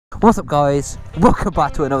What's up guys, welcome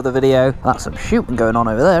back to another video. That's some shooting going on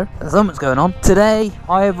over there. There's something's going on. Today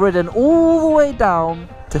I have ridden all the way down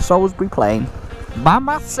to Salisbury Plain by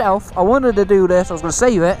myself. I wanted to do this, I was going to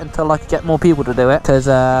save it until I could get more people to do it, because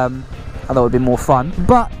I thought it would be more fun,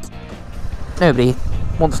 but nobody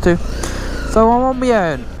wants to, so I'm on my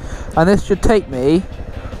own. And this should take me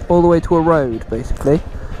all the way to a road basically,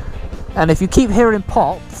 and if you keep hearing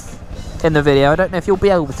pops in the video, I don't know if you'll be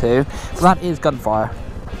able to, but that is gunfire.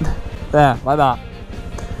 There, like that.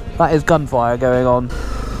 That is gunfire going on.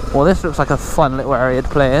 Well, this looks like a fun little area to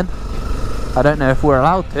play in. I don't know if we're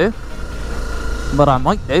allowed to, but I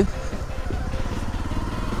might do.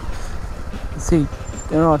 Let's see,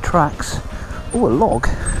 there are tracks. Oh, a log.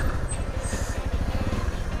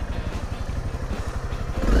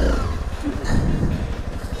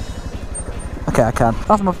 Okay, I can.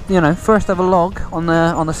 That's my, first ever log on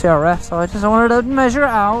the CRF, so I just wanted to measure it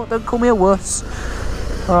out. Don't call me a wuss.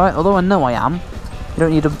 Alright, although I know I am. You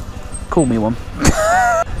don't need to call me one.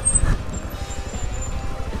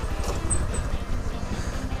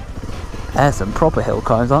 There's some proper hill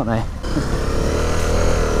climbs, aren't they?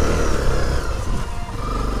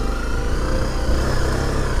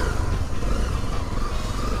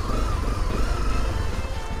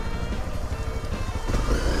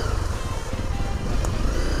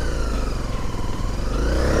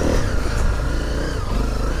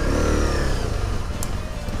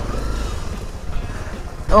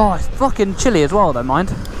 Oh, it's fucking chilly as well, don't mind.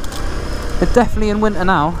 It's definitely in winter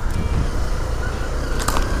now.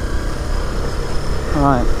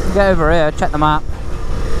 Alright, get over here, check the map.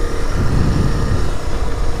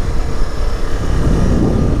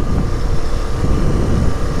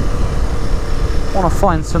 Want to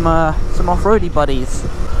find some off-roady buddies.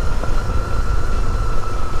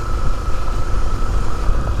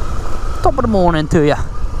 Top of the morning to ya.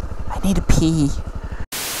 I need a pee.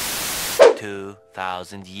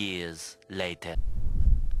 2,000 years later.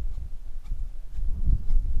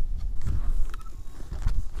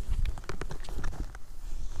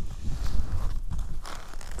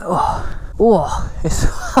 Oh, it's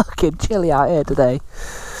fucking chilly out here today.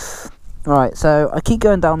 Right, so I keep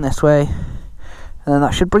going down this way, and then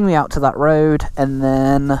that should bring me out to that road, and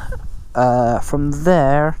then from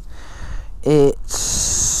there it's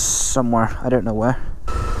somewhere, I don't know where.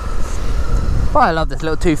 But I love this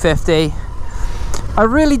little 250. I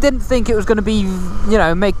really didn't think it was going to be,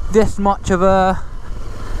 make this much of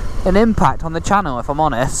an impact on the channel, if I'm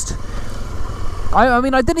honest. I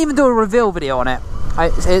mean, I didn't even do a reveal video on it.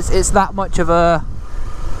 It's that much of a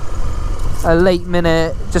late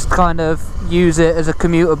minute, just kind of use it as a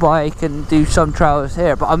commuter bike and do some trails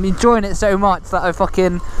here. But I'm enjoying it so much that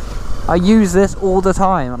I use this all the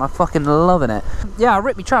time, and I'm fucking loving it. Yeah, I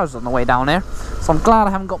ripped my trousers on the way down here, so I'm glad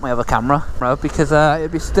I haven't got my other camera, because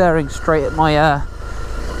it'd be staring straight at my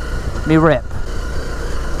me rip.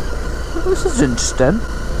 This is interesting.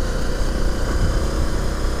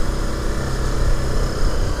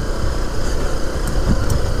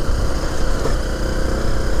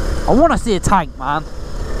 I want to see a tank, man.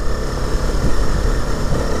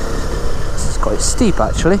 This is quite steep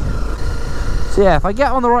actually. So yeah, if I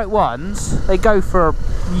get on the right ones, they go for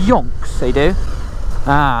yonks, they do.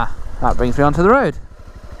 Ah, that brings me onto the road.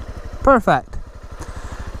 Perfect.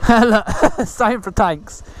 Look, it's time for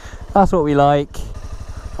tanks. That's what we like.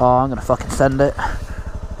 Oh, I'm gonna fucking send it.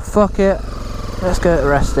 Fuck it. Let's get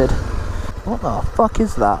arrested. What the fuck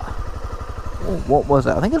is that? Oh, what was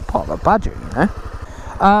it? I think it's part of a badger,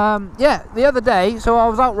 Yeah, the other day, so I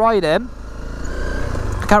was out riding.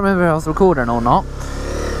 I can't remember if I was recording or not.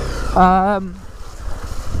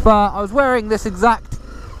 But I was wearing this exact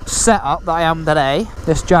setup that I am today,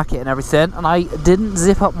 this jacket and everything, and I didn't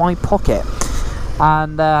zip up my pocket.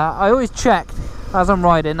 And I always check as I'm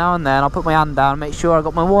riding now and then. I'll put my hand down and make sure I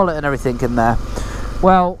got my wallet and everything in there.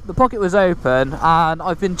 Well, the pocket was open and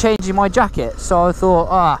I've been changing my jacket, so I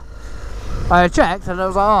thought, I checked and I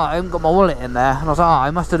was like, I haven't got my wallet in there, and I was like,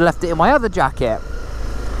 I must have left it in my other jacket.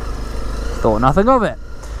 Thought nothing of it.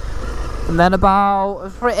 And then about, it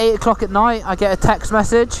was probably 8 o'clock at night, I get a text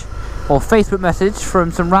message or Facebook message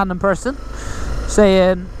from some random person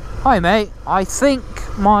saying, "Hi mate, I think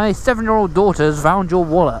my 7-year-old daughter's found your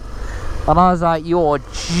wallet." And I was like, "You're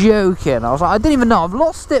joking." I was like, "I didn't even know I've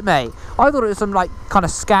lost it, mate." I thought it was some kind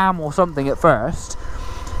of scam or something at first.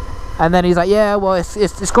 And then he's like, "Yeah, well,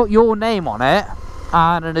 it's got your name on it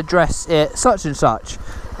and an address at such and such."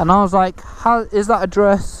 And I was like, "How is that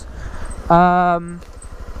address?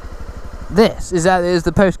 This is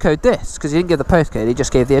the postcode this?" Because he didn't give the postcode, he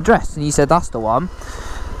just gave the address, and he said that's the one.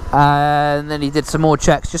 And then he did some more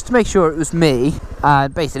checks just to make sure it was me,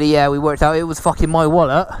 and basically, yeah, we worked out it was fucking my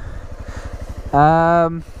wallet.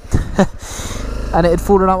 And it had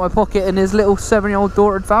fallen out of my pocket, and his little 7-year-old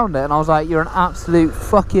daughter had found it, and I was like, you're an absolute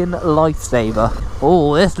fucking lifesaver.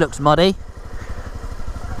 Oh, this looks muddy.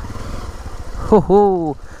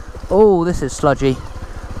 Oh, this is sludgy.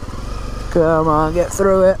 Come on, get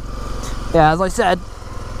through it. Yeah, as I said,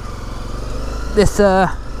 this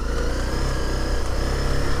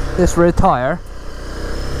rear tyre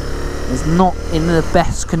is not in the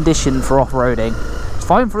best condition for off-roading. It's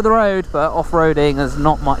fine for the road, but off-roading there's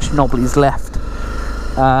not much knobblies left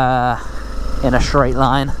in a straight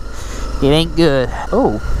line. It ain't good.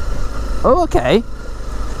 Oh, okay.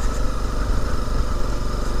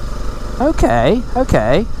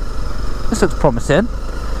 Okay. This looks promising.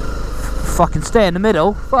 Fucking stay in the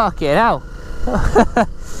middle. Fucking hell.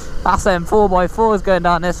 That's them 4x4s going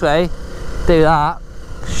down this way. Do that.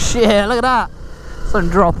 Shit, look at that. Some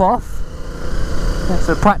drop off.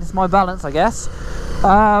 So practice my balance, I guess.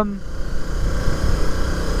 I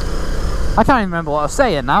can't even remember what I was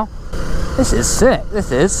saying now. This is sick.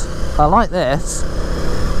 This is. I like this.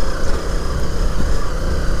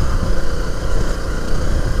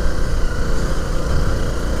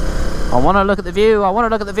 I want to look at the view,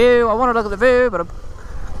 but I'm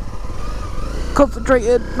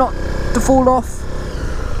concentrated not to fall off.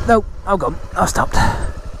 No, I've gone. I stopped.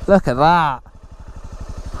 Look at that.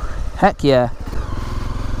 Heck yeah.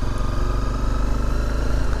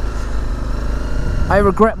 I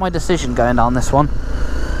regret my decision going down this one.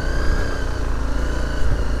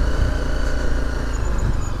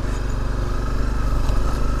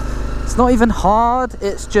 It's not even hard,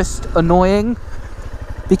 it's just annoying.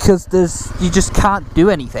 Because you just can't do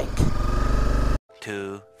anything.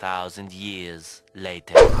 2,000 years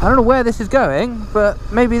later. I don't know where this is going, but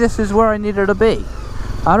maybe this is where I needed to be.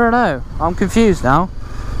 I don't know. I'm confused now.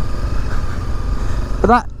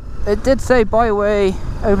 But it did say byway,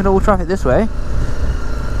 open all traffic this way.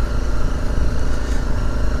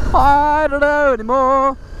 I don't know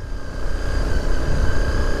anymore.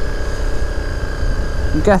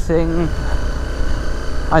 I'm guessing.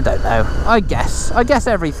 I don't know. I guess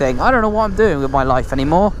everything. I don't know what I'm doing with my life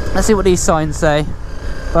anymore. Let's see what these signs say.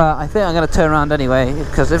 But I think I'm going to turn around anyway,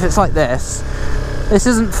 because if it's like this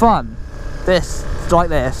isn't fun. This is like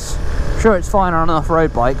this. Sure, it's fine on an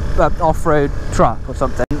off-road bike, off-road truck or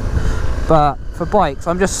something. But for bikes,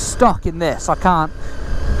 I'm just stuck in this. I can't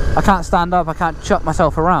stand up. I can't chuck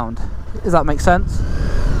myself around. Does that make sense?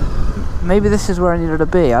 Maybe this is where I needed to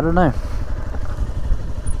be. I don't know.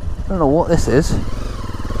 I don't know what this is.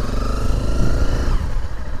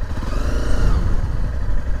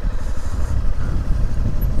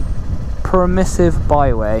 Permissive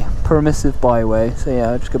byway. So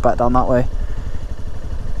yeah, I'll just go back down that way.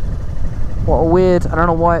 What a weird, I don't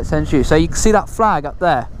know why it sends you. So you can see that flag up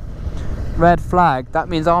there. Red flag. That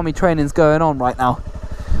means army training's going on right now.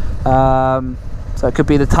 So it could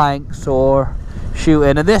be the tanks or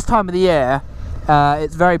shooting. And this time of the year,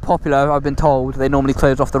 it's very popular, I've been told. They normally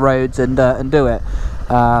close off the roads and do it.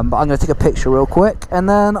 But I'm going to take a picture real quick and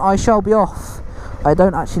then I shall be off. I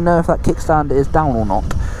don't actually know if that kickstand is down or not.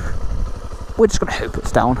 We're just going to hope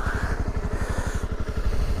it's down.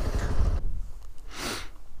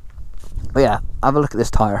 But yeah, have a look at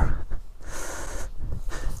this tyre.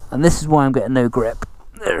 And this is why I'm getting no grip.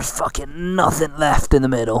 There's fucking nothing left in the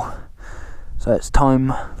middle. So it's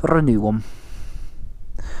time for a new one.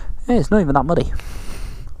 Yeah, it's not even that muddy.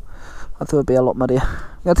 I thought it would be a lot muddier.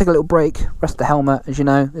 I'm going to take a little break, rest the helmet. As you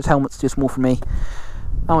know, this helmet's too small for me.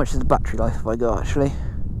 How much is the battery life have I got actually?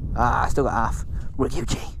 I still got half.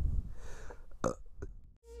 Ryuji.